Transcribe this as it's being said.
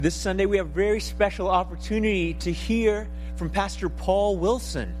This Sunday, we have a very special opportunity to hear from Pastor Paul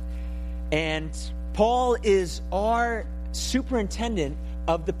Wilson. And Paul is our superintendent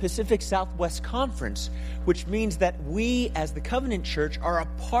of the Pacific Southwest Conference, which means that we, as the Covenant Church, are a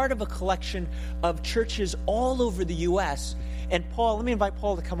part of a collection of churches all over the U.S. And Paul, let me invite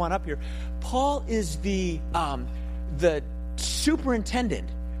Paul to come on up here. Paul is the superintendent,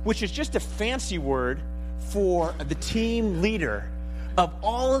 which is just a fancy word for the team leader of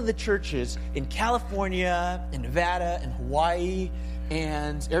all of the churches in California, in Nevada, and Hawaii,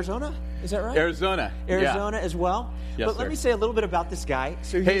 and Arizona. Is that right? Arizona as well. Yes, but let me say a little bit about this guy.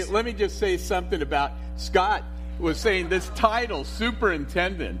 So hey, let me just say something about Scott was saying this title,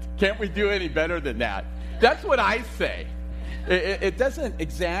 superintendent. Can't we do any better than that? That's what I say. It doesn't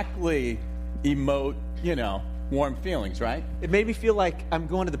exactly emote, warm feelings, right? It made me feel like I'm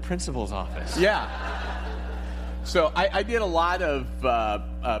going to the principal's office. Yeah. So I did a lot of,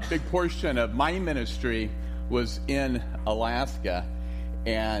 a big portion of my ministry was in Alaska,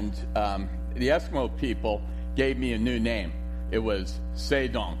 and the Eskimo people gave me a new name. It was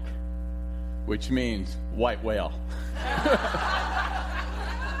Sedonk, which means white whale.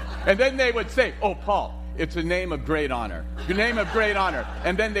 And then they would say, "Oh, Paul, it's a name of great honor. Your name of great honor."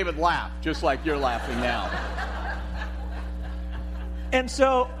 And then they would laugh, just like you're laughing now. And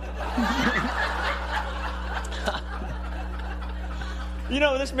so...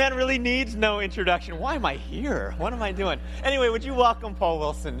 this man really needs no introduction. Why am I here? What am I doing? Anyway, would you welcome Paul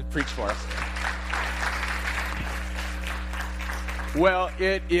Wilson to preach for us? Well,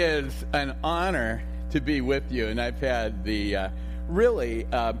 it is an honor to be with you, and I've had the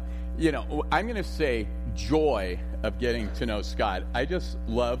I'm going to say joy of getting to know Scott. I just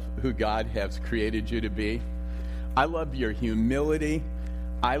love who God has created you to be. I love your humility.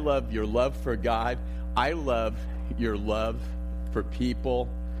 I love your love for God. I love your love for people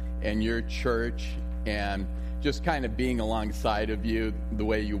and your church, and just kind of being alongside of you, the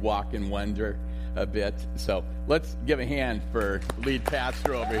way you walk in wonder a bit. So let's give a hand for lead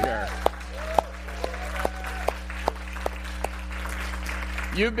pastor over here.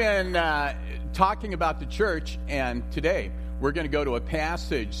 You've been talking about the church, and today we're going to go to a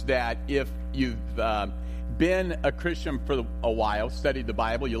passage that if you've been a Christian for a while, studied the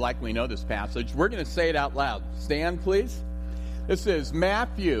Bible, you likely know this passage. We're going to say it out loud. Stand, please. This is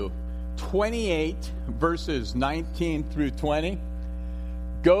Matthew 28, verses 19 through 20.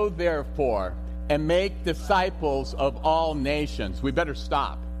 Go therefore and make disciples of all nations. We better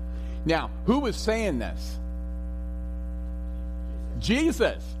stop. Now, who was saying this?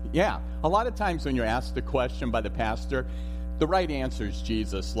 Jesus. Yeah. A lot of times when you're asked a question by the pastor, the right answer is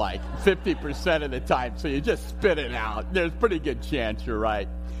Jesus, like 50% of the time. So you just spit it out. There's a pretty good chance you're right.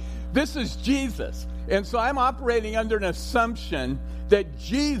 This is Jesus. And so I'm operating under an assumption that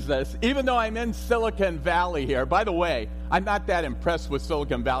Jesus, even though I'm in Silicon Valley here, by the way, I'm not that impressed with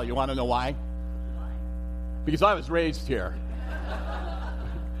Silicon Valley. You want to know why? Because I was raised here.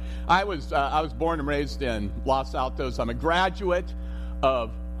 I was born and raised in Los Altos. I'm a graduate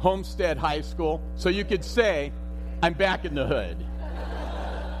of Homestead High School. So you could say I'm back in the hood.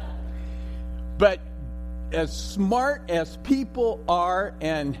 But as smart as people are,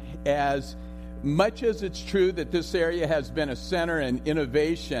 and as much as it's true that this area has been a center in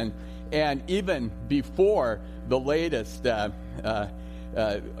innovation, and even before the latest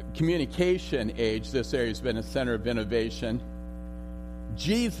communication age, this area has been a center of innovation,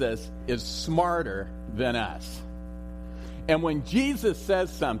 Jesus is smarter than us. And when Jesus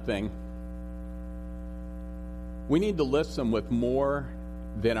says something, we need to listen with more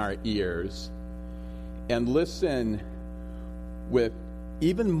than our ears, and listen with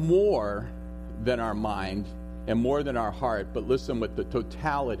even more than our mind and more than our heart, but listen with the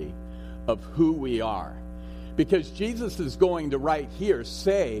totality of who we are. Because Jesus is going to right here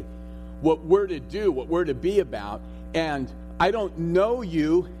say what we're to do, what we're to be about. And I don't know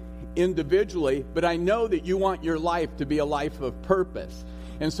you individually, but I know that you want your life to be a life of purpose.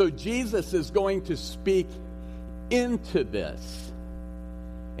 And so Jesus is going to speak into this.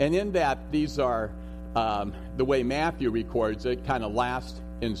 And in that, these are the way Matthew records it, kind of last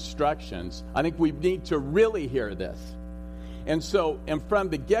instructions. I think we need to really hear this. And so, and from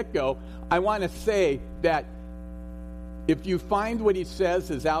the get-go, I want to say that if you find what he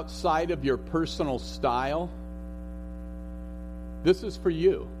says is outside of your personal style, this is for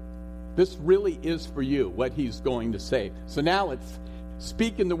you. This really is for you, what he's going to say. So now let's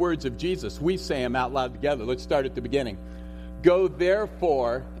speak in the words of Jesus. We say them out loud together. Let's start at the beginning. Go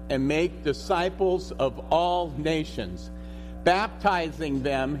therefore and make disciples of all nations, baptizing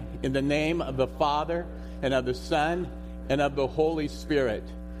them in the name of the Father and of the Son and of the Holy Spirit,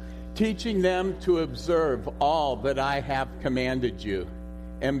 teaching them to observe all that I have commanded you.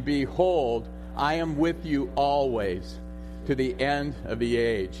 And behold, I am with you always to the end of the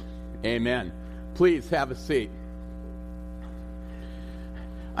age. Amen. Please have a seat.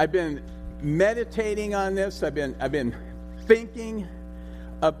 I've been meditating on this. I've been thinking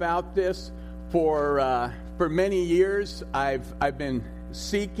about this for many years. I've been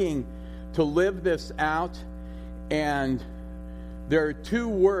seeking to live this out, and there are two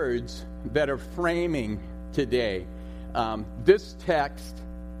words that are framing today this text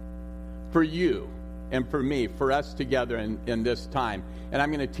for you and for me, for us together in this time. And I'm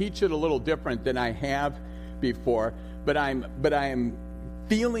going to teach it a little different than I have before, but I am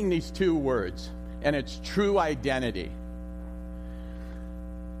feeling these two words, and it's true identity.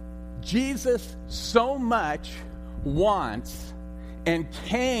 Jesus so much wants and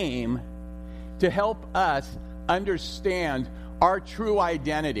came to help us understand our true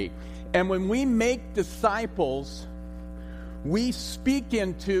identity. And when we make disciples, we speak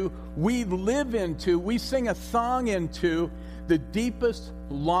into, we live into, we sing a song into the deepest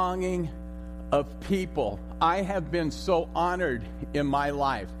longing of people. I have been so honored in my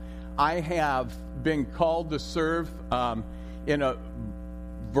life. I have been called to serve in a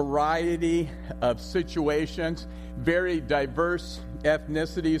variety of situations, very diverse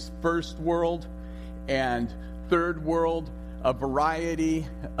ethnicities, first world and third world, a variety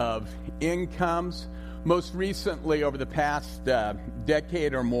of incomes. Most recently, over the past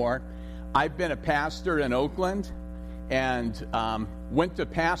decade or more, I've been a pastor in Oakland and went to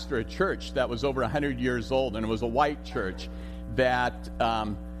pastor a church that was over 100 years old, and it was a white church that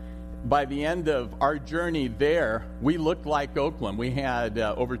by the end of our journey there, we looked like Oakland. We had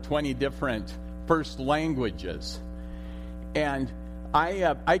over 20 different first languages. And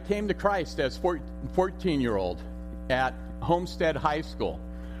I came to Christ as 14-year-old at Homestead High School.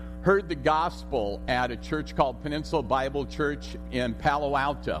 Heard the gospel at a church called Peninsula Bible Church in Palo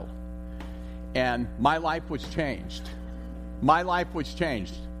Alto. And my life was changed. My life was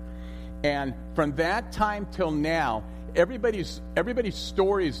changed. And from that time till now, everybody's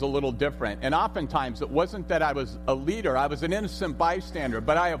story is a little different. And oftentimes it wasn't that I was a leader, I was an innocent bystander,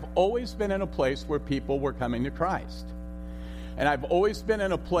 but I have always been in a place where people were coming to Christ. And I've always been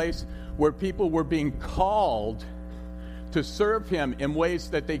in a place where people were being called to serve Him in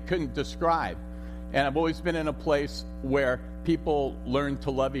ways that they couldn't describe. And I've always been in a place where people learn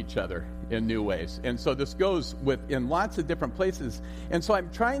to love each other in new ways. And so this goes in lots of different places. And so I'm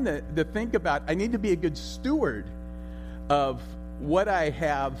trying to think about, I need to be a good steward of what I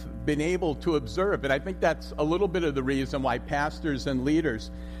have been able to observe. And I think that's a little bit of the reason why pastors and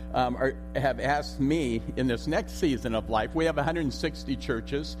leaders have asked me in this next season of life. We have 160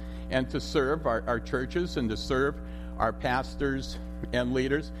 churches, and to serve our churches and to serve our pastors and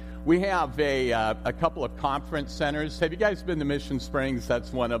leaders. We have a couple of conference centers. Have you guys been to Mission Springs?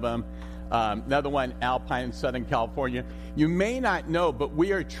 That's one of them. Another one, Alpine, Southern California. You may not know, but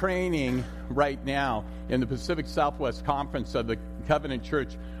we are training right now in the Pacific Southwest Conference of the Covenant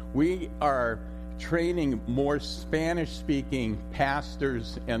Church. We are training more Spanish-speaking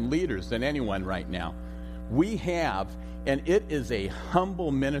pastors and leaders than anyone right now. We have, and it is a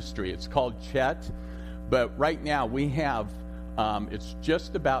humble ministry. It's called Chet, but right now we have, it's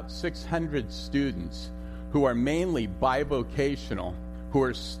just about 600 students who are mainly bivocational, who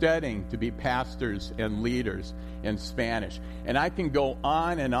are studying to be pastors and leaders in Spanish. And I can go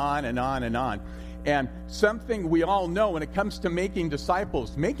on and on and on and on. And something we all know when it comes to making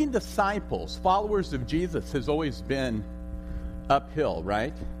disciples, followers of Jesus, has always been uphill,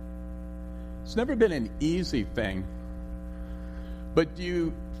 right? It's never been an easy thing. But do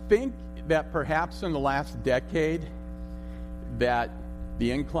you think that perhaps in the last decade that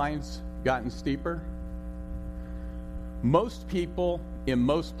the incline's gotten steeper? Most people in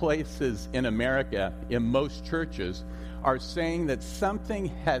most places in America, in most churches, are saying that something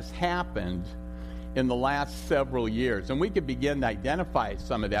has happened in the last several years. And we could begin to identify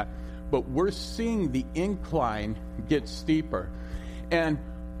some of that, but we're seeing the incline get steeper. And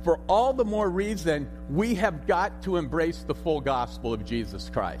for all the more reason, we have got to embrace the full gospel of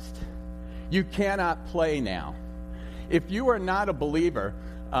Jesus Christ. You cannot play now. If you are not a believer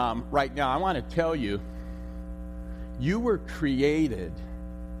right now, I want to tell you, you were created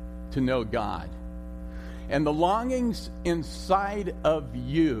to know God. And the longings inside of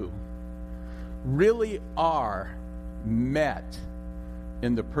you really are met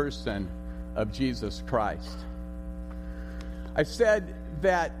in the person of Jesus Christ. I said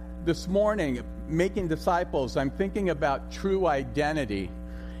that this morning, making disciples, I'm thinking about true identity.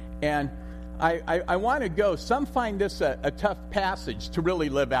 And I want to go. Some find this a tough passage to really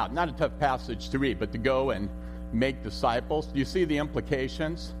live out. Not a tough passage to read, but to go and make disciples. Do you see the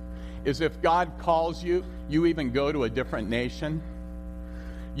implications? Is if God calls you, you even go to a different nation.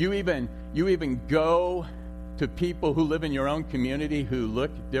 You even go to people who live in your own community who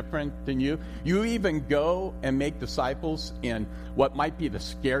look different than you. You even go and make disciples in what might be the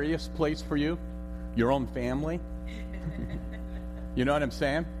scariest place for you, your own family. You know what I'm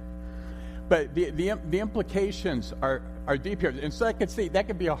saying? But the implications are deep here. And so I could see that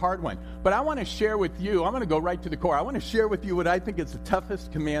could be a hard one. But I want to share with you, I'm going to go right to the core. I want to share with you what I think is the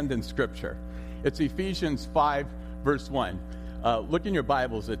toughest command in Scripture. It's Ephesians 5, verse 1. Look in your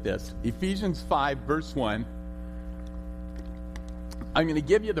Bibles at this. Ephesians 5, verse 1. I'm going to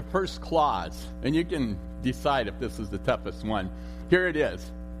give you the first clause, and you can decide if this is the toughest one. Here it is.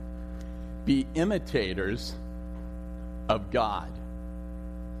 Be imitators of God.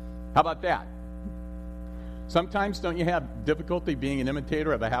 How about that? Sometimes don't you have difficulty being an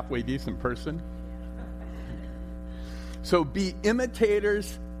imitator of a halfway decent person? So be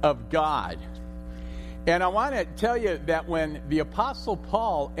imitators of God. And I want to tell you that when the Apostle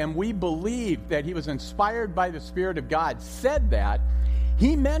Paul, and we believe that he was inspired by the Spirit of God, said that,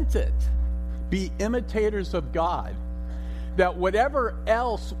 he meant it. Be imitators of God. That whatever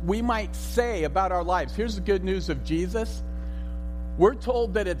else we might say about our lives, here's the good news of Jesus. We're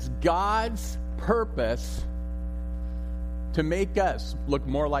told that it's God's purpose to make us look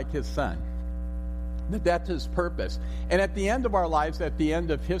more like his Son. That's his purpose. And at the end of our lives, at the end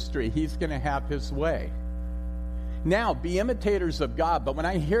of history, he's going to have his way. Now, be imitators of God. But when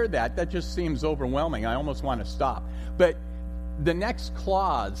I hear that, that just seems overwhelming. I almost want to stop. But the next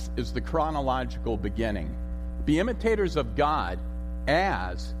clause is the chronological beginning. Be imitators of God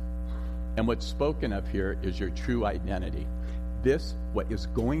as, and what's spoken of here is your true identity. This, what is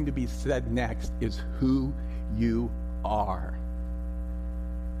going to be said next, is who you are.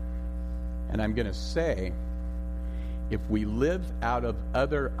 And I'm going to say, if we live out of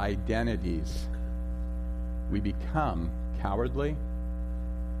other identities, we become cowardly,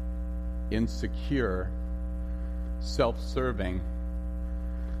 insecure, self-serving,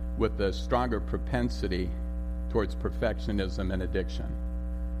 with a stronger propensity towards perfectionism and addiction.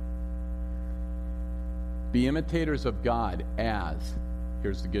 Be imitators of God as,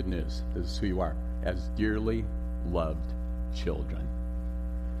 here's the good news, this is who you are, as dearly loved children.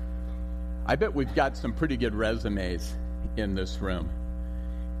 I bet we've got some pretty good resumes in this room.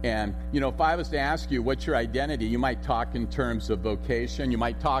 And, if I was to ask you what's your identity, you might talk in terms of vocation. You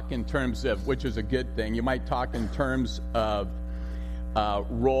might talk in terms of, which is a good thing, you might talk in terms of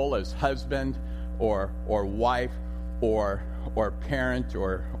role as husband or wife or parent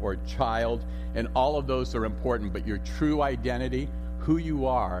or child. And all of those are important. But your true identity, who you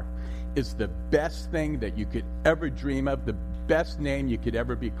are, is the best thing that you could ever dream of, the best name you could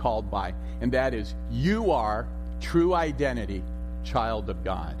ever be called by. And that is, you are, true identity, child of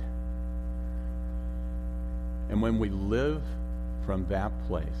God. And when we live from that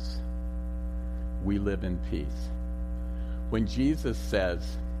place, we live in peace. When Jesus says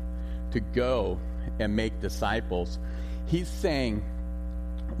to go and make disciples, he's saying,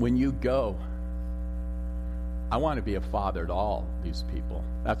 when you go, I want to be a father to all these people.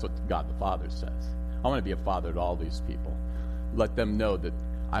 That's what God the Father says. I want to be a father to all these people. Let them know that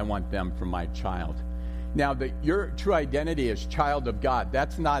I want them for my child. Now, that your true identity is child of God,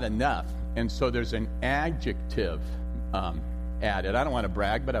 that's not enough. And so there's an adjective added. I don't want to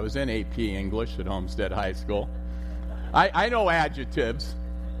brag, but I was in AP English at Homestead High School. I know adjectives.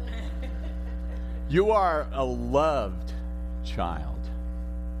 You are a loved child.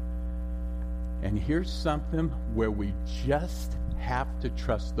 And here's something where we just have to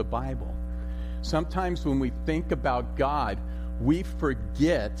trust the Bible. Sometimes when we think about God, we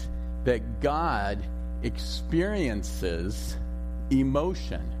forget that God experiences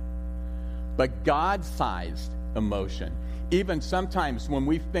emotion, but God-sized emotion. Even sometimes when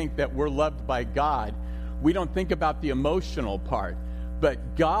we think that we're loved by God, we don't think about the emotional part,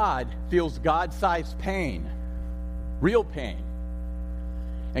 but God feels God-sized pain, real pain.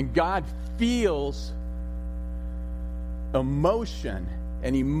 And God feels emotion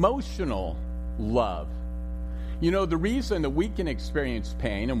and emotional love. The reason that we can experience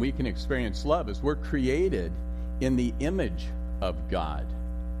pain and we can experience love is we're created in the image of God.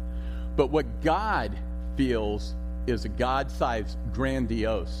 But what God feels is a God-sized,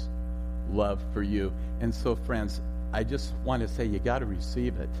 grandiose love for you. And so, friends, I just want to say you got to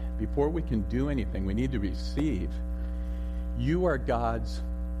receive it. Before we can do anything, we need to receive. You are God's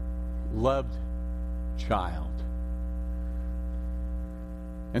loved child.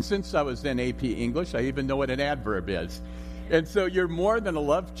 And since I was in AP English, I even know what an adverb is. And so you're more than a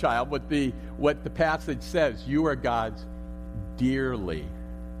love child. What the passage says, you are God's dearly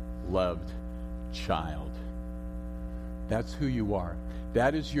loved child. That's who you are.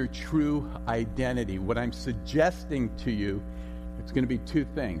 That is your true identity. What I'm suggesting to you, it's going to be two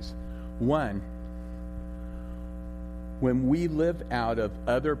things. One, when we live out of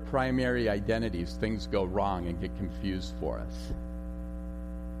other primary identities, things go wrong and get confused for us.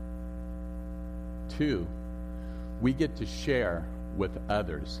 Two, we get to share with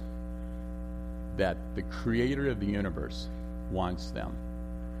others that the creator of the universe wants them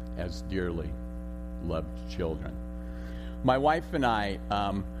as dearly loved children. My wife and I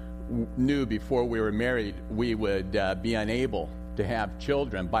knew before we were married we would be unable to have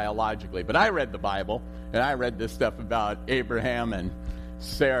children biologically. But I read the Bible, and I read this stuff about Abraham and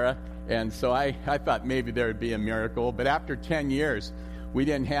Sarah, and so I thought maybe there would be a miracle. But after 10 years, we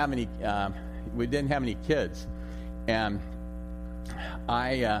didn't have any kids, and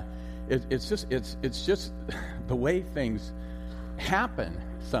it's just the way things happen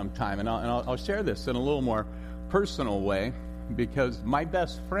sometime. And I'll share this in a little more personal way, because my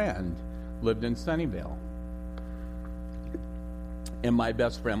best friend lived in Sunnyvale, and my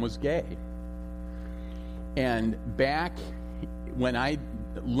best friend was gay. And back when I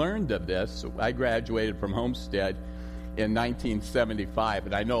learned of this, I graduated from Homestead in 1975,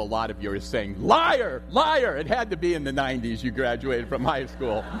 and I know a lot of you are saying, liar, liar. It had to be in the 90s you graduated from high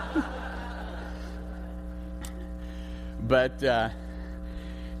school. But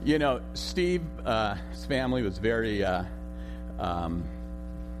Steve's family was very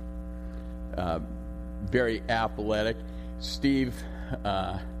athletic. Steve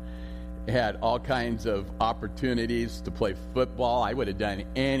had all kinds of opportunities to play football. I would have done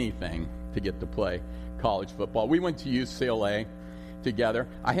anything to get to play college football. We went to UCLA together.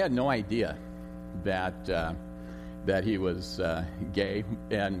 I had no idea that he was gay,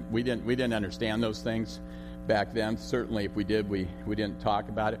 and we didn't understand those things back then. Certainly, if we did, we didn't talk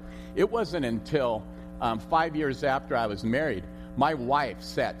about it. It wasn't until 5 years after I was married, my wife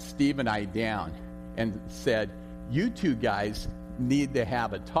sat Steve and I down and said, "You two guys need to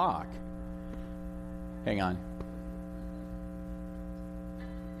have a talk." Hang on.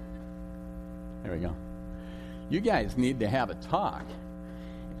 There we go. You guys need to have a talk.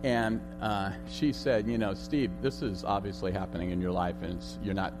 And she said, Steve, this is obviously happening in your life, and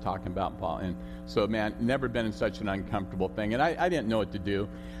you're not talking about Paul. And so, man, never been in such an uncomfortable thing. And I didn't know what to do.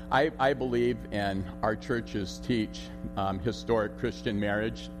 I believe, and our churches teach historic Christian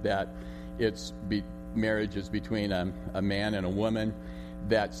marriage, that marriage is between a man and a woman,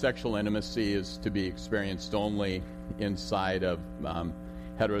 that sexual intimacy is to be experienced only inside of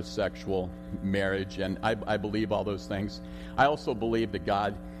heterosexual marriage, and I believe all those things. I also believe that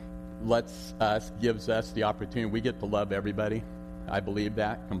God gives us the opportunity. We get to love everybody. I believe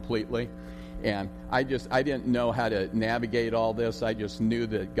that completely. And I didn't know how to navigate all this. I just knew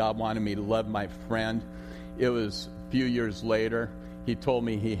that God wanted me to love my friend. It was a few years later, he told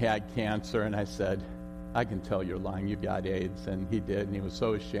me he had cancer, and I said, "I can tell you're lying. You've got AIDS." And he did, and he was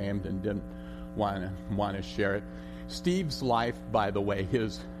so ashamed and didn't want to share it. Steve's life, by the way,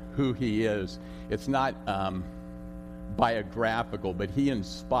 who he is, it's not biographical, but he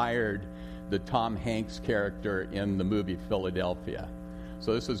inspired the Tom Hanks character in the movie Philadelphia.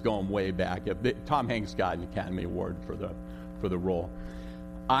 So this is going way back. Tom Hanks got an Academy Award for the role.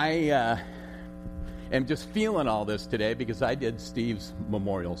 I am just feeling all this today because I did Steve's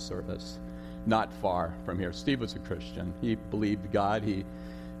memorial service not far from here. Steve was a Christian. He believed God. He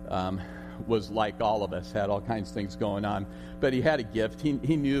was like all of us, had all kinds of things going on, but he had a gift.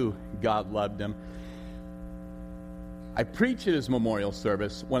 He knew God loved him. I preached at his memorial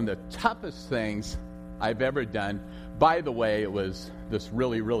service, one of the toughest things I've ever done. By the way, it was this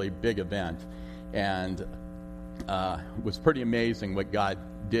really, really big event, and it was pretty amazing what God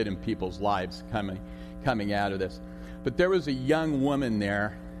did in people's lives coming out of this. But there was a young woman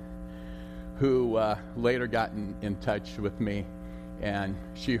there who later got in touch with me, and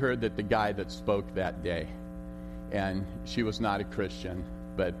she heard that the guy that spoke that day, and she was not a Christian,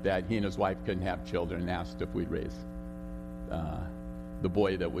 but that he and his wife couldn't have children, and asked if we'd raise the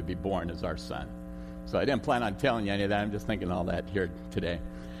boy that would be born as our son. So I didn't plan on telling you any of that. I'm just thinking all that here today.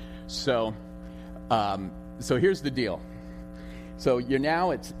 So here's the deal. So you're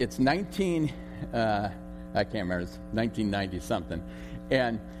now, it's 19, I can't remember, it's 1990 something,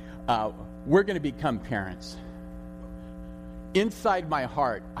 and we're going to become parents. Inside my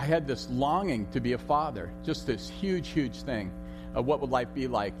heart, I had this longing to be a father, just this huge, huge thing of what would life be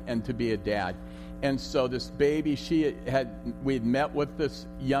like and to be a dad. and so this baby, we'd met with this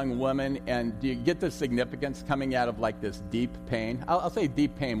young woman, and do you get the significance coming out of like this deep pain? I'll say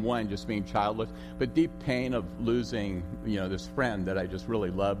deep pain, one, just being childless, but deep pain of losing, this friend that I just really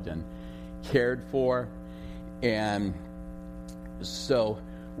loved and cared for. And so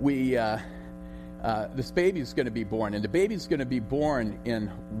this baby's going to be born, and the baby's going to be born in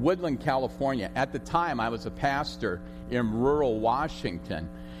Woodland, California. At the time, I was a pastor in rural Washington,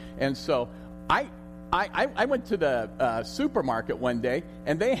 and so I went to the supermarket one day,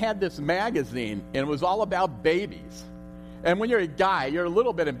 and they had this magazine, and it was all about babies. And when you're a guy, you're a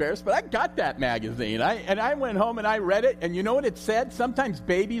little bit embarrassed, but I got that magazine. I went home and I read it, and you know what it said? Sometimes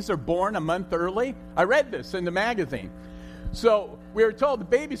babies are born a month early. I read this in the magazine. So we were told the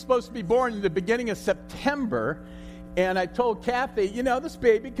baby's supposed to be born in the beginning of September, and I told Kathy, this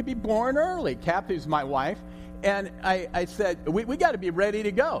baby could be born early. Kathy's my wife, and I said, we got to be ready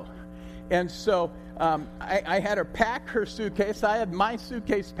to go. And so I had her pack her suitcase. I had my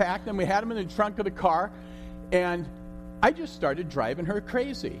suitcase packed, and we had them in the trunk of the car, and I just started driving her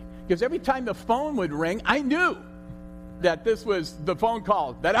crazy, because every time the phone would ring, I knew that this was the phone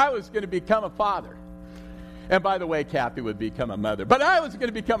call, that I was going to become a father. And by the way, Kathy would become a mother. But I was going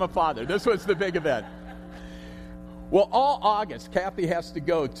to become a father. This was the big event. Well, all August, Kathy has to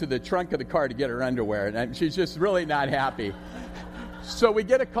go to the trunk of the car to get her underwear, and she's just really not happy. So we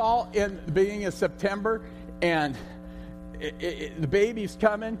get a call in the beginning of September, and the baby's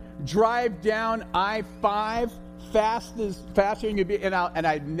coming. Drive down I-5 faster than you can be. And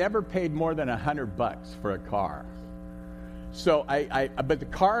I'd never paid more than $100 for a car. So but the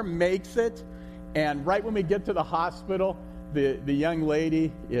car makes it. And right when we get to the hospital, the young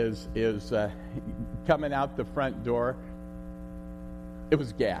lady is coming out the front door. It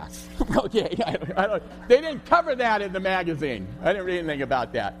was gas. Okay, they didn't cover that in the magazine. I didn't read anything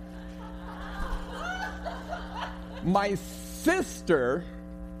about that. My sister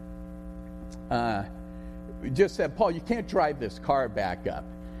just said, Paul, you can't drive this car back up.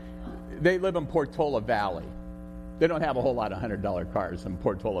 They live in Portola Valley. They don't have a whole lot of $100 cars in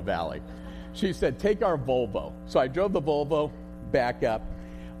Portola Valley. She said, take our Volvo. So I drove the Volvo back up.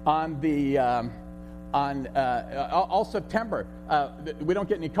 All September, we don't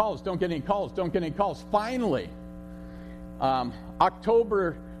get any calls, don't get any calls. Finally,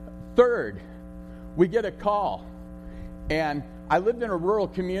 October 3rd, we get a call. And I lived in a rural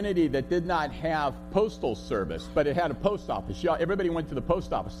community that did not have postal service, but it had a post office. Everybody went to the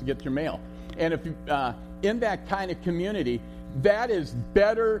post office to get your mail. And if in that kind of community, that is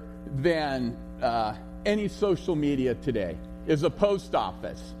better than any social media today, is a post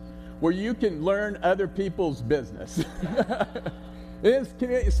office where you can learn other people's business. It is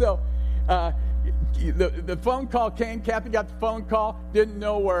community. So the phone call came. Kathy got the phone call, didn't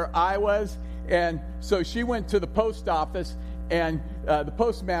know where I was, and so she went to the post office, and the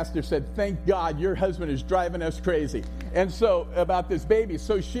postmaster said, thank God your husband is driving us crazy. And so about this baby,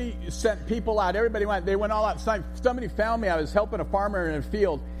 so she sent people out. Everybody went. They went all outside. Somebody found me. I was helping a farmer in a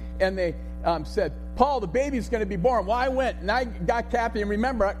field, and they said, Paul, the baby's going to be born. Well, I went, and I got Kathy, and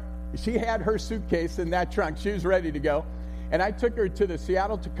remember, she had her suitcase in that trunk. She was ready to go. And I took her to the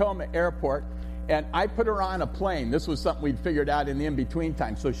Seattle-Tacoma airport, and I put her on a plane. This was something we'd figured out in the in-between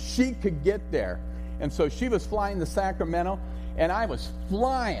time, so she could get there. And so she was flying to Sacramento, and I was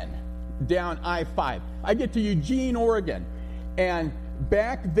flying down I-5. I get to Eugene, Oregon. And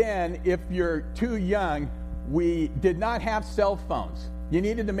back then, if you're too young, we did not have cell phones. You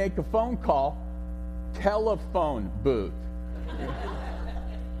needed to make a phone call, telephone booth.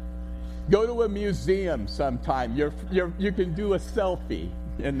 Go to a museum sometime. You can do a selfie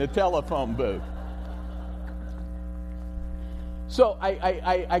in the telephone booth. So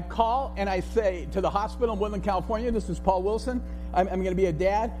I call and I say to the hospital in Woodland, California, this is Paul Wilson. I'm going to be a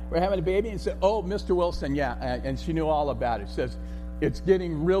dad. We're having a baby. And said, oh, Mr. Wilson, yeah. And she knew all about it. She says, it's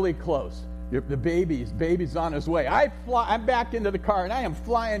getting really close. The baby's on his way. I'm back into the car, and I am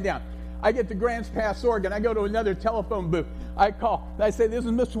flying down. I get to Grants Pass, Oregon. I go to another telephone booth. I call. I say, this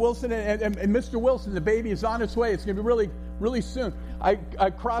is Mr. Wilson, and Mr. Wilson, the baby is on its way. It's going to be really, really soon. I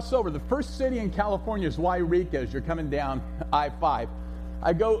cross over. The first city in California is Yreka as you're coming down I-5.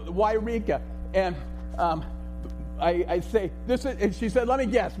 I go to Yreka, and I say, this is, and she said, let me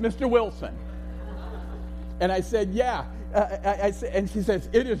guess, Mr. Wilson. And I said, yeah. And she says,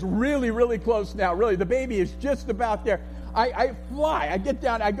 it is really, really close now. Really, the baby is just about there. I fly. I get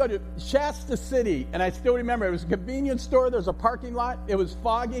down. I go to Shasta City, and I still remember it was a convenience store. There was a parking lot. It was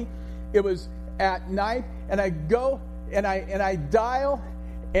foggy. It was at night, and I go and I dial,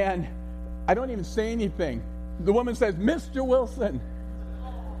 and I don't even say anything. The woman says, Mr. Wilson.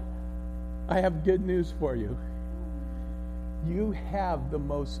 I have good news for you. You have the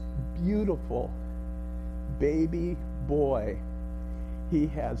most beautiful baby boy. He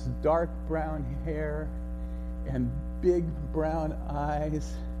has dark brown hair and big brown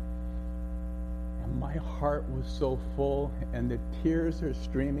eyes. And my heart was so full, and the tears are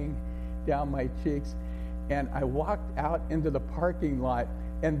streaming down my cheeks. And I walked out into the parking lot,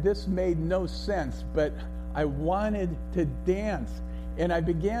 and this made no sense, but I wanted to dance. And I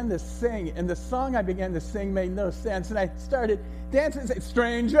began to sing, and the song I began to sing made no sense. And I started dancing, saying,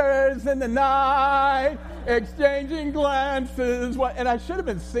 strangers in the night, exchanging glances. And I should have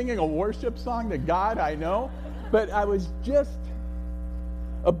been singing a worship song to God, I know. But I was just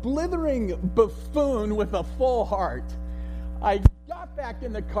a blithering buffoon with a full heart. I got back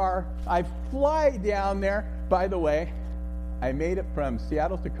in the car. I fly down there. By the way, I made it from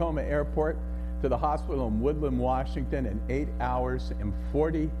Seattle-Tacoma Airport to the hospital in Woodland, Washington in 8 hours and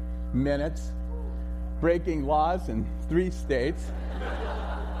 40 minutes, breaking laws in 3 states,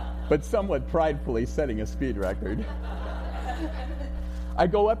 but somewhat pridefully setting a speed record. I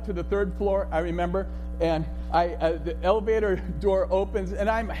go up to the 3rd floor, I remember, and the elevator door opens, and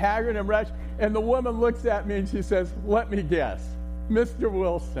I'm haggard and wretched, and the woman looks at me and she says, "Let me guess, Mr.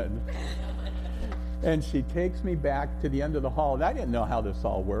 Wilson." And she takes me back to the end of the hall, and I didn't know how this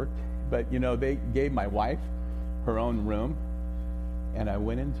all worked. But, they gave my wife her own room, and I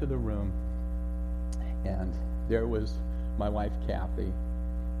went into the room, and there was my wife, Kathy,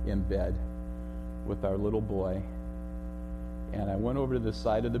 in bed with our little boy. And I went over to the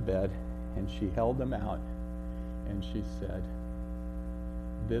side of the bed, and she held him out, and she said,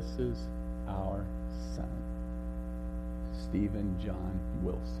 "This is our son, Stephen John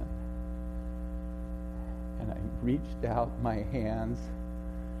Wilson." And I reached out my hands,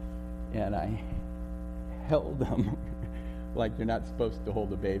 and I held him like you're not supposed to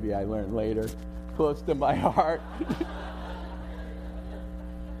hold a baby, I learned later, close to my heart.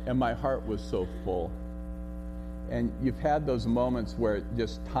 And my heart was so full. And you've had those moments where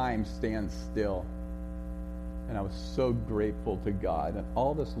just time stands still. And I was so grateful to God and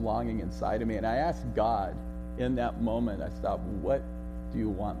all this longing inside of me. And I asked God in that moment, I stopped, "What do you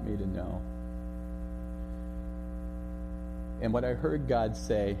want me to know?" And what I heard God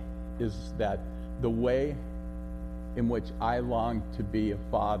say is that the way in which I longed to be a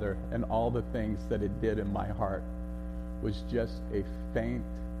father and all the things that it did in my heart was just a faint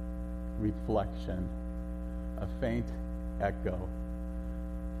reflection, a faint echo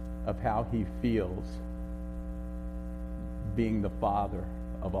of how he feels being the father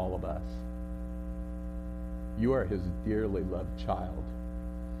of all of us. You are his dearly loved child,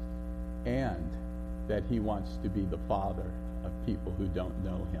 and that he wants to be the father of people who don't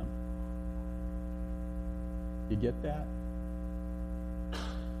know him. You get that?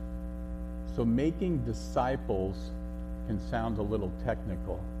 So making disciples can sound a little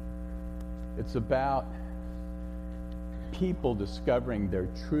technical. It's about people discovering their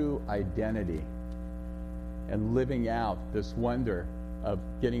true identity and living out this wonder of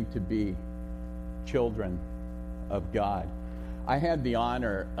getting to be children of God. I had the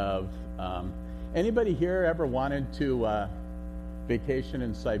honor of, anybody here ever wanted to vacation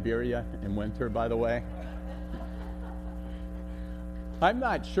in Siberia in winter, by the way? I'm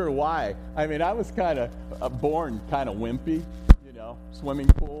not sure why. I mean, I was kind of born kind of wimpy, swimming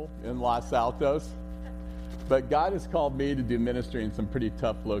pool in Los Altos. But God has called me to do ministry in some pretty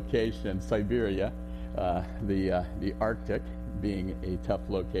tough locations. Siberia, the Arctic being a tough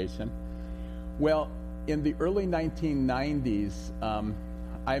location. Well, in the early 1990s,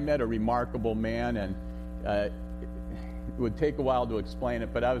 I met a remarkable man, and it would take a while to explain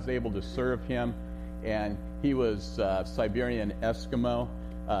it, but I was able to serve him. And he was Siberian Eskimo,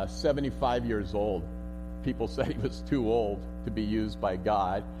 75 years old. People said he was too old to be used by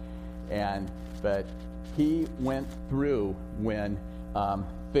God, but he went through when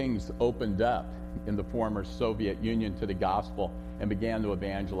things opened up in the former Soviet Union to the gospel and began to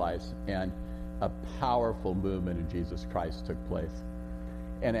evangelize, and a powerful movement of Jesus Christ took place.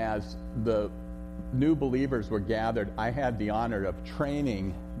 And as the new believers were gathered, I had the honor of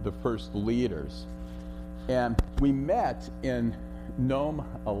training the first leaders. And we met in Nome,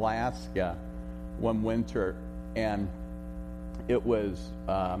 Alaska one winter, and it was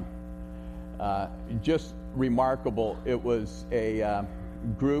just remarkable. It was a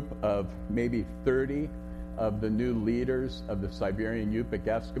group of maybe 30 of the new leaders of the Siberian Yupik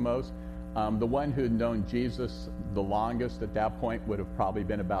Eskimos. The one who had known Jesus the longest at that point would have probably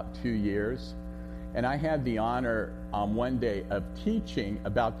been about 2 years. And I had the honor one day of teaching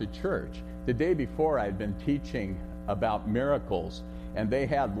about the church. The day before, I had been teaching about miracles. and they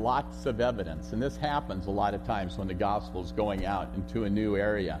had lots of evidence. And this happens a lot of times when the gospel is going out into a new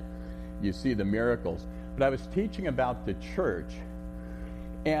area. You see the miracles. But I was teaching about the church,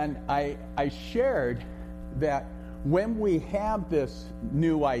 and I shared that when we have this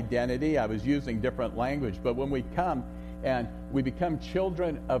new identity, I was using different language, but when we come and we become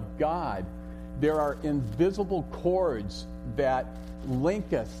children of God, there are invisible cords that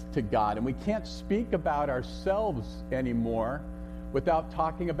link us to God, and we can't speak about ourselves anymore without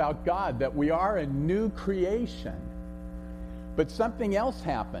talking about God, that we are a new creation. But something else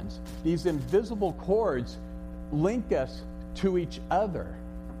happens. These invisible cords link us to each other,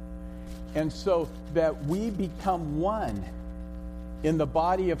 and so that we become one in the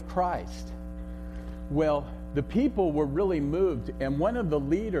body of Christ. Well, the people were really moved, and one of the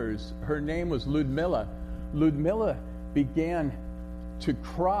leaders, her name was Ludmilla. Ludmilla began to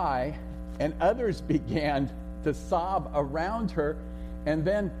cry, and others began to sob around her, and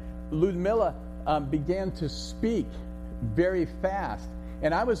then Ludmilla began to speak very fast.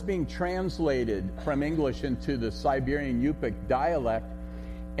 And I was being translated from English into the Siberian Yupik dialect,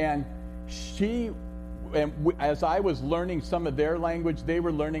 and as I was learning some of their language, they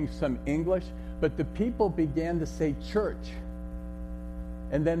were learning some English, but the people began to say church,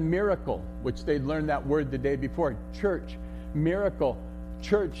 and then miracle, which they'd learned that word the day before. Church, miracle,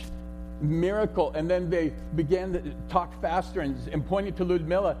 church, miracle. And then they began to talk faster and pointing to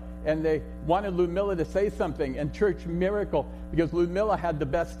Ludmilla, and they wanted Ludmilla to say something, and church, miracle, because Ludmilla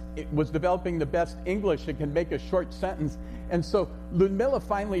was developing the best English and can make a short sentence. And so Ludmilla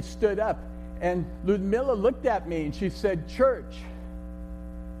finally stood up, and Ludmilla looked at me and she said, church,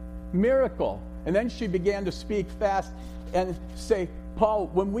 miracle. And then she began to speak fast and say,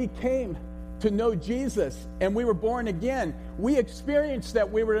 Paul, when we came to know Jesus and we were born again, we experienced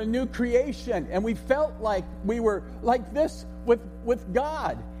that we were a new creation, and we felt like we were like this with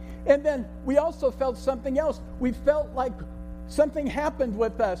God. And then we also felt something else. We felt like something happened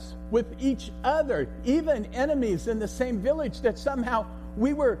with us, with each other, even enemies in the same village, that somehow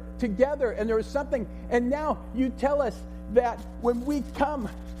we were together and there was something. And now you tell us that when we come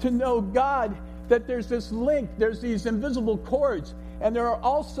to know God, that there's this link, there's these invisible cords. And there are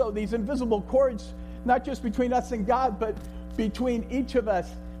also these invisible cords, not just between us and God, but between each of us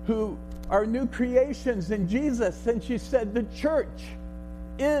who are new creations in Jesus. And she said, the church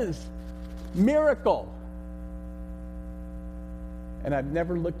is miracle. And I've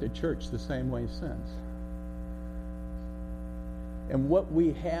never looked at church the same way since. And what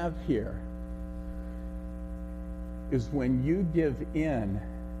we have here is when you give in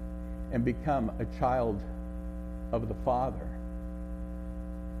and become a child of the Father,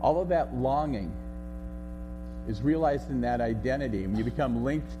 all of that longing is realized in that identity, and you become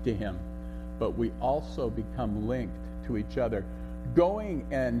linked to Him, but we also become linked to each other. Going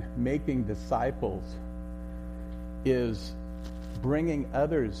and making disciples is bringing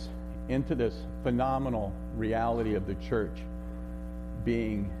others into this phenomenal reality of the church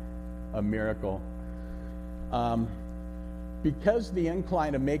being a miracle. Because the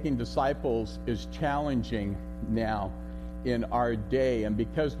incline of making disciples is challenging now in our day, and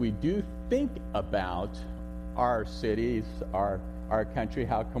because we do think about our cities, our country,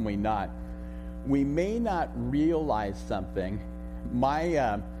 how can we not? We may not realize something.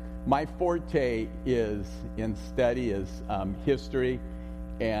 My forte is in study is history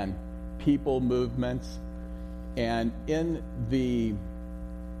and people movements, and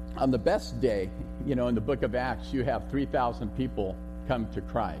on the best day, in the book of Acts, you have 3,000 people come to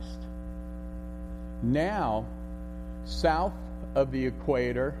Christ. Now, south of the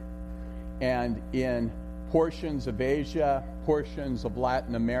equator and in portions of Asia, portions of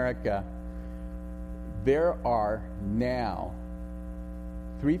Latin America, there are now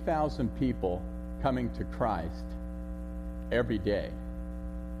 3,000 people coming to Christ every day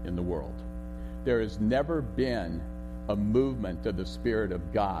in the world. There has never been a movement of the Spirit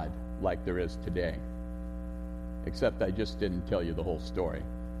of God like there is today. Except I just didn't tell you the whole story.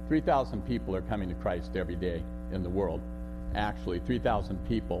 3,000 people are coming to Christ every day in the world. Actually, 3,000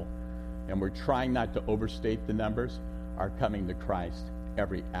 people, and we're trying not to overstate the numbers, are coming to Christ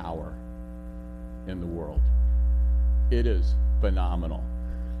every hour in the world. It is phenomenal.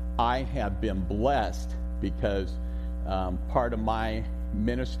 I have been blessed because part of my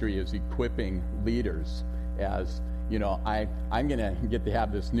ministry is equipping leaders. As you know, I'm going to get to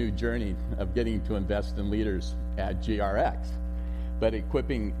have this new journey of getting to invest in leaders at GRX, but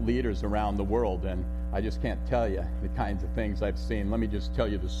equipping leaders around the world. And I just can't tell you the kinds of things I've seen. Let me just tell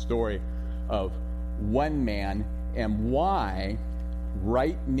you the story of one man and why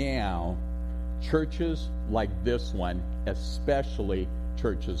right now churches like this one, especially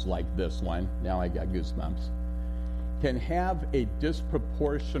churches like this one, now I got goosebumps, can have a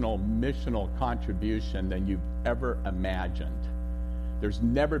disproportional missional contribution than you've ever imagined. There's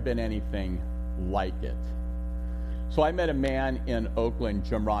never been anything like it. So I met a man in Oakland,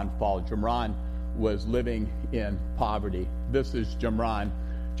 Jimron Fall. Jimron was living in poverty. This is Jimron.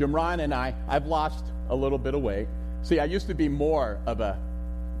 Jimron and I've lost a little bit of weight. See, I used to be more of a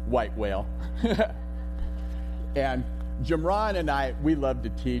white whale. And Jimron and I, we love to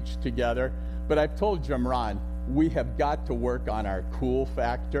teach together. But I've told Jimron, we have got to work on our cool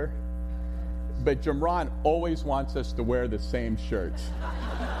factor. But Jimron always wants us to wear the same shirts.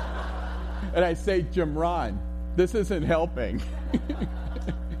 And I say, Jimron, this isn't helping.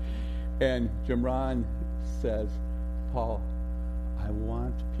 And Jimron says, Paul, I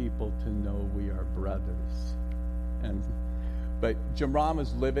want people to know we are brothers. But Jimron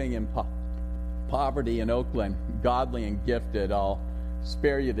was living in poverty in Oakland, godly and gifted. I'll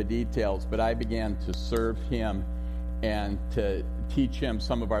spare you the details, but I began to serve him and to teach him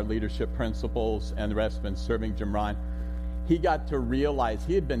some of our leadership principles, and the rest have been serving Jimron. He got to realize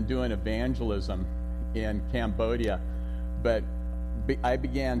he had been doing evangelism in Cambodia, but I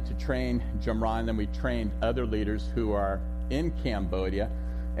began to train Jimron, then we trained other leaders who are in Cambodia,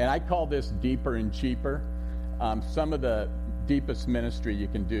 and I call this deeper and cheaper. Some of the deepest ministry you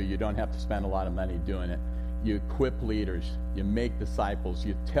can do, you don't have to spend a lot of money doing it. You equip leaders, you make disciples,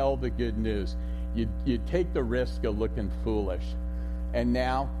 you tell the good news, you take the risk of looking foolish. And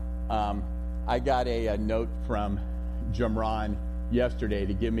now I got a note from Jimron yesterday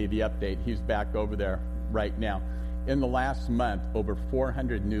to give me the update. He's back over there right now. In the last month, over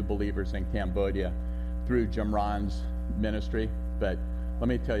 400 new believers in Cambodia through Jimron's ministry. But let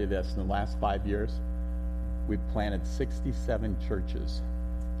me tell you this, in the last 5 years, we've planted 67 churches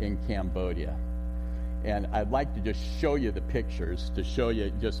in Cambodia. And I'd like to just show you the pictures, to show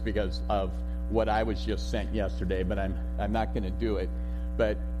you just because of what I was just sent yesterday, but I'm not going to do it.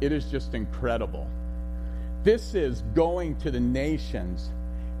 But it is just incredible. This is going to the nations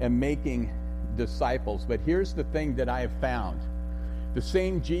and making disciples. But here's the thing that I have found. The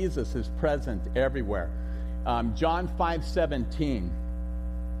same Jesus is present everywhere. John 5:17,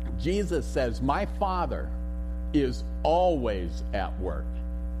 Jesus says, my Father is always at work,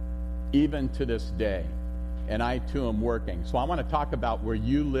 even to this day, and I too am working. So I want to talk about where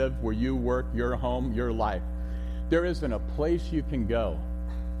you live, where you work, your home, your life. There isn't a place you can go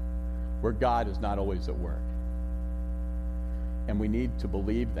where God is not always at work. And we need to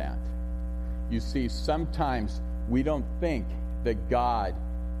believe that. You see, sometimes we don't think that God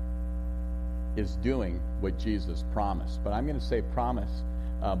is doing what Jesus promised. But I'm going to say promise.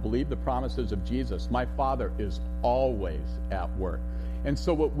 Believe the promises of Jesus. My Father is always at work. And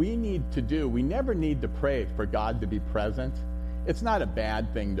so what we need to do, we never need to pray for God to be present. It's not a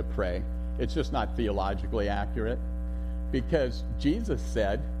bad thing to pray. It's just not theologically accurate. Because Jesus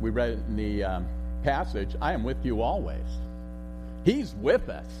said, we read it in the passage, I am with you always. He's with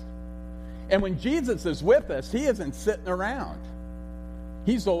us. And when Jesus is with us, he isn't sitting around.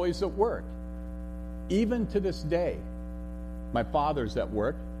 He's always at work. Even to this day, my Father's at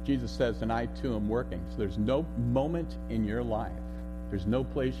work. Jesus says, and I too am working. So there's no moment in your life. There's no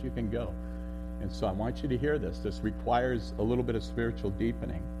place you can go. And so I want you to hear this. This requires a little bit of spiritual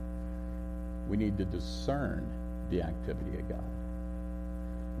deepening. We need to discern the activity of God.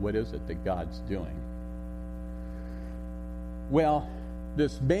 What is it that God's doing? Well,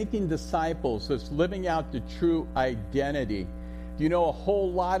 this making disciples, this living out the true identity, you know, a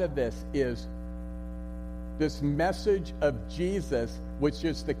whole lot of this is this message of Jesus, which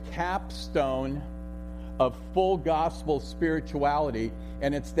is the capstone of full gospel spirituality,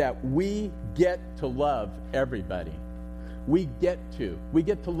 and it's that we get to love everybody. We get to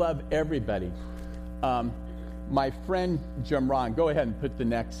love everybody. My friend Jimron, go ahead and put the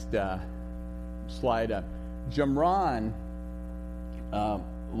next slide up. Jimron,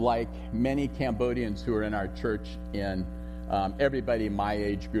 like many Cambodians who are in our church, in everybody my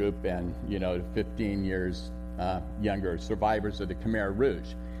age group and 15 years younger, survivors of the Khmer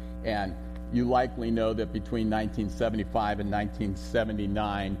Rouge. And you likely know that between 1975 and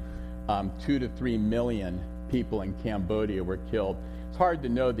 1979, 2 to 3 million people in Cambodia were killed. It's hard to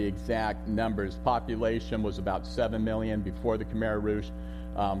know the exact numbers. Population was about 7 million before the Khmer Rouge,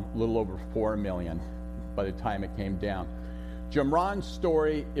 a little over 4 million by the time it came down. Jimron's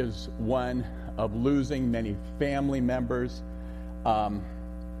story is one of losing many family members, not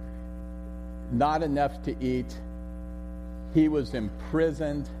enough to eat. He was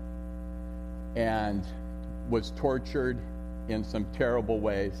imprisoned and was tortured in some terrible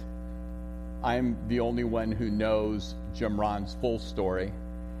ways. I'm the only one who knows Jim Ron's full story.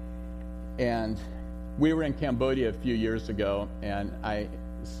 And we were in Cambodia a few years ago, and I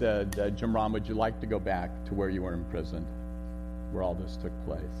said, Jim Ron, would you like to go back to where you were imprisoned, where all this took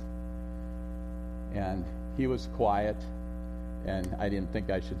place? And he was quiet, and I didn't think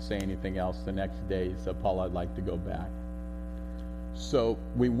I should say anything else. The next day, he said, Paul, I'd like to go back. So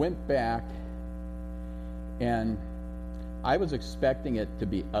we went back, and I was expecting it to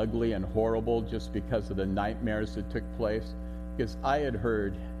be ugly and horrible just because of the nightmares that took place, because I had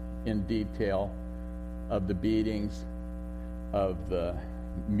heard in detail of the beatings, of the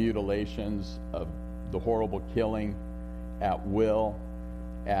mutilations, of the horrible killing at will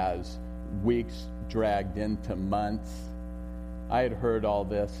as weeks dragged into months. I had heard all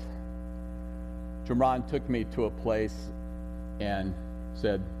this. Jim Ron took me to a place and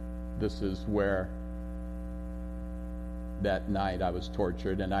said, this is where that night I was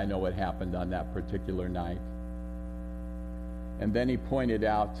tortured, and I know what happened on that particular night. And then he pointed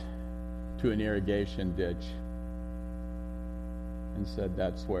out to an irrigation ditch and said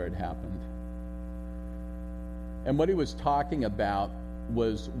that's where it happened. And what he was talking about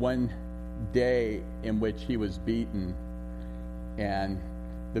was one day in which he was beaten, and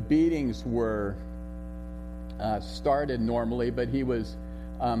the beatings were started normally, but he was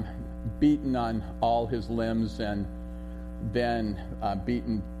beaten on all his limbs and then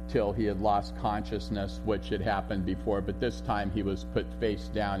beaten till he had lost consciousness, which had happened before, but this time he was put face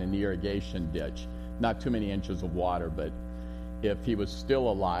down in the irrigation ditch. Not too many inches of water, but if he was still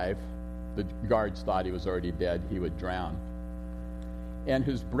alive, the guards thought he was already dead, he would drown. And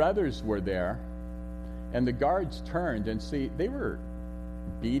his brothers were there, and the guards turned and see, they were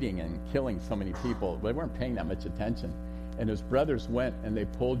beating and killing so many people. They weren't paying that much attention. And his brothers went and they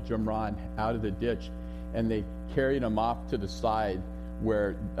pulled Jim Ron out of the ditch, and they carried him off to the side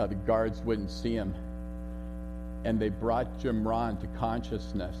where the guards wouldn't see him. And they brought Jim Ron to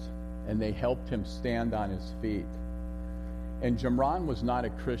consciousness, and they helped him stand on his feet. And Jim Ron was not a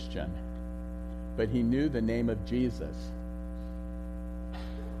Christian, but he knew the name of Jesus.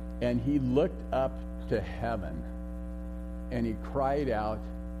 And he looked up to heaven, and he cried out,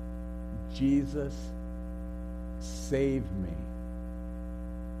 Jesus, save me.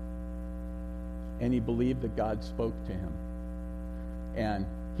 And he believed that God spoke to him. And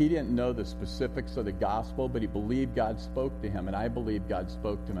he didn't know the specifics of the gospel, but he believed God spoke to him, and I believe God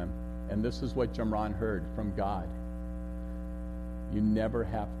spoke to him. And this is what Jim Ron heard from God. You never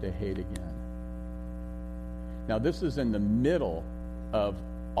have to hate again. Now, this is in the middle of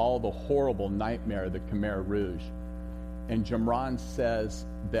all the horrible nightmare of the Khmer Rouge. And Jim Ron says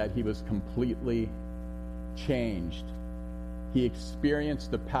that he was completely changed. He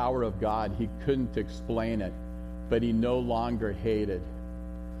experienced the power of God. He couldn't explain it, but he no longer hated.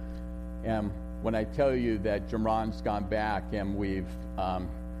 And when I tell you that Jim Ron's gone back and we've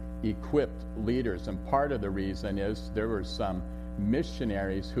equipped leaders, and part of the reason is there were some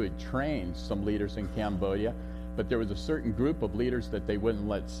missionaries who had trained some leaders in Cambodia, but there was a certain group of leaders that they wouldn't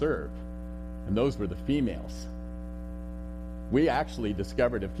let serve, and those were the females. We actually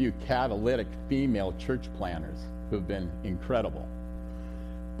discovered a few catalytic female church planners who've been incredible.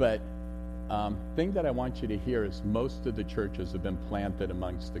 But thing that I want you to hear is most of the churches have been planted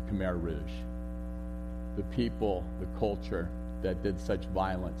amongst the Khmer Rouge, the people, the culture that did such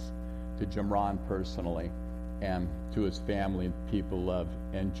violence to Jim Ron personally and to his family and people love.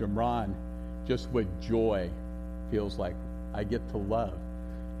 And Jim Ron, just with joy, feels like I get to love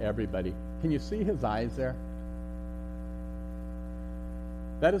everybody. Can you see his eyes there?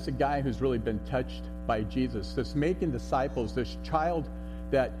 That is a guy who's really been touched by Jesus, this making disciples, this child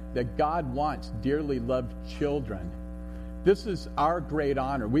that God wants, dearly loved children. This is our great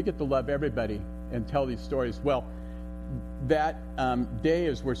honor. We get to love everybody and tell these stories. Well, that day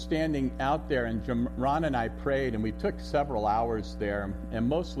as we're standing out there, and Jim Ron and I prayed, and we took several hours there, and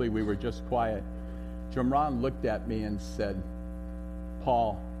mostly we were just quiet. Jim Ron looked at me and said,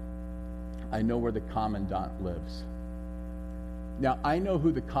 Paul, I know where the commandant lives. Now, I know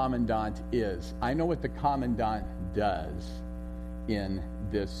who the commandant is. I know what the commandant does in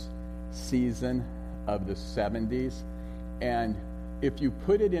this season of the 70s. And if you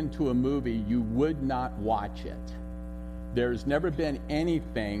put it into a movie, you would not watch it. There's never been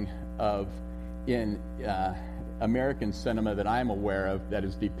anything in American cinema that I'm aware of that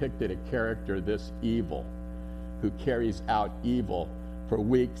has depicted a character this evil, who carries out evil for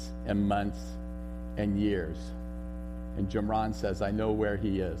weeks and months and years. And Jim Ron says, I know where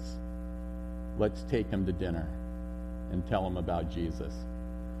he is. Let's take him to dinner and tell him about Jesus.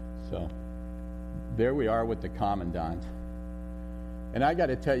 So there we are with the commandant. And I got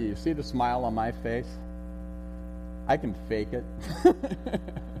to tell you, you see the smile on my face? I can fake it.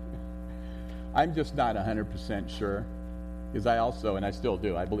 I'm just not 100% sure, because I also, and I still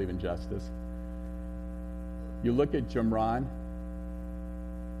do, I believe in justice. You look at Jimron,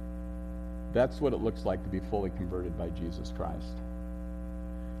 that's what it looks like to be fully converted by Jesus Christ.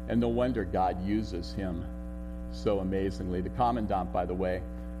 And no wonder God uses him so amazingly. The commandant, by the way,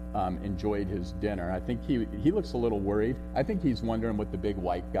 enjoyed his dinner. I think he looks a little worried. I think he's wondering what the big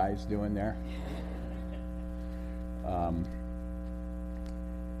white guy's doing there.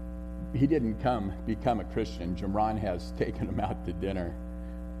 He didn't become a Christian. Jimron has taken him out to dinner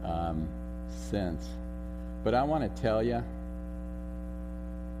since. But I want to tell you,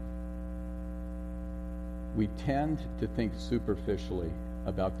 we tend to think superficially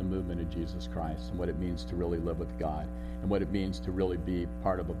about the movement of Jesus Christ and what it means to really live with God and what it means to really be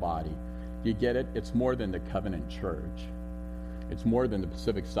part of a body. Do you get it? It's more than the Covenant Church. It's more than the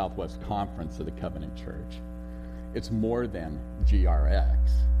Pacific Southwest Conference of the Covenant Church. It's more than GRX.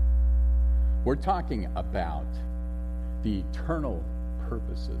 We're talking about the eternal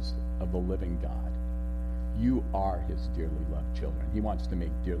purposes of the living God. You are his dearly loved children. He wants to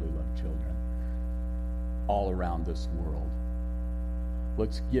make dearly loved children all around this world.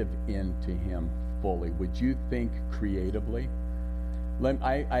 Let's give in to him fully. Would you think creatively?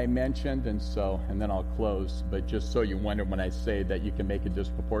 I mentioned, and then I'll close, but just so you wonder when I say that you can make a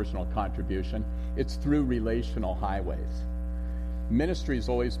disproportional contribution, it's through relational highways. Ministry's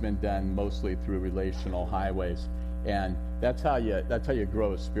always been done mostly through relational highways, and that's how you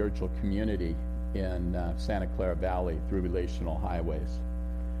grow a spiritual community in Santa Clara Valley, through relational highways.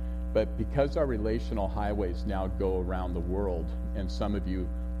 But because our relational highways now go around the world, and some of you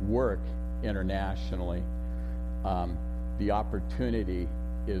work internationally, the opportunity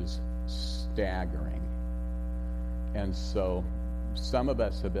is staggering. And so some of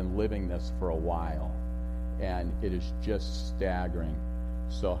us have been living this for a while, and it is just staggering.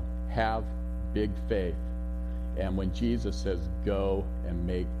 So have big faith. And when Jesus says, go and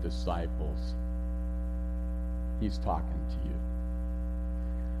make disciples, he's talking to you.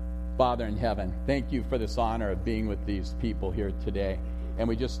 Father in heaven, thank you for this honor of being with these people here today. And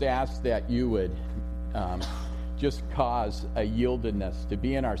we just ask that you would just cause a yieldedness to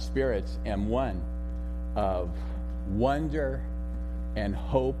be in our spirits, and one of wonder and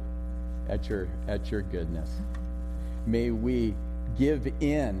hope at your goodness. May we give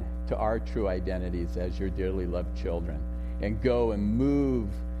in to our true identities as your dearly loved children, and go and move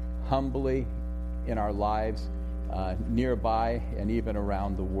humbly in our lives nearby and even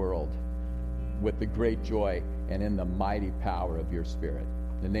around the world with the great joy and in the mighty power of your Spirit.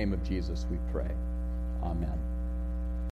 In the name of Jesus we pray. Amen.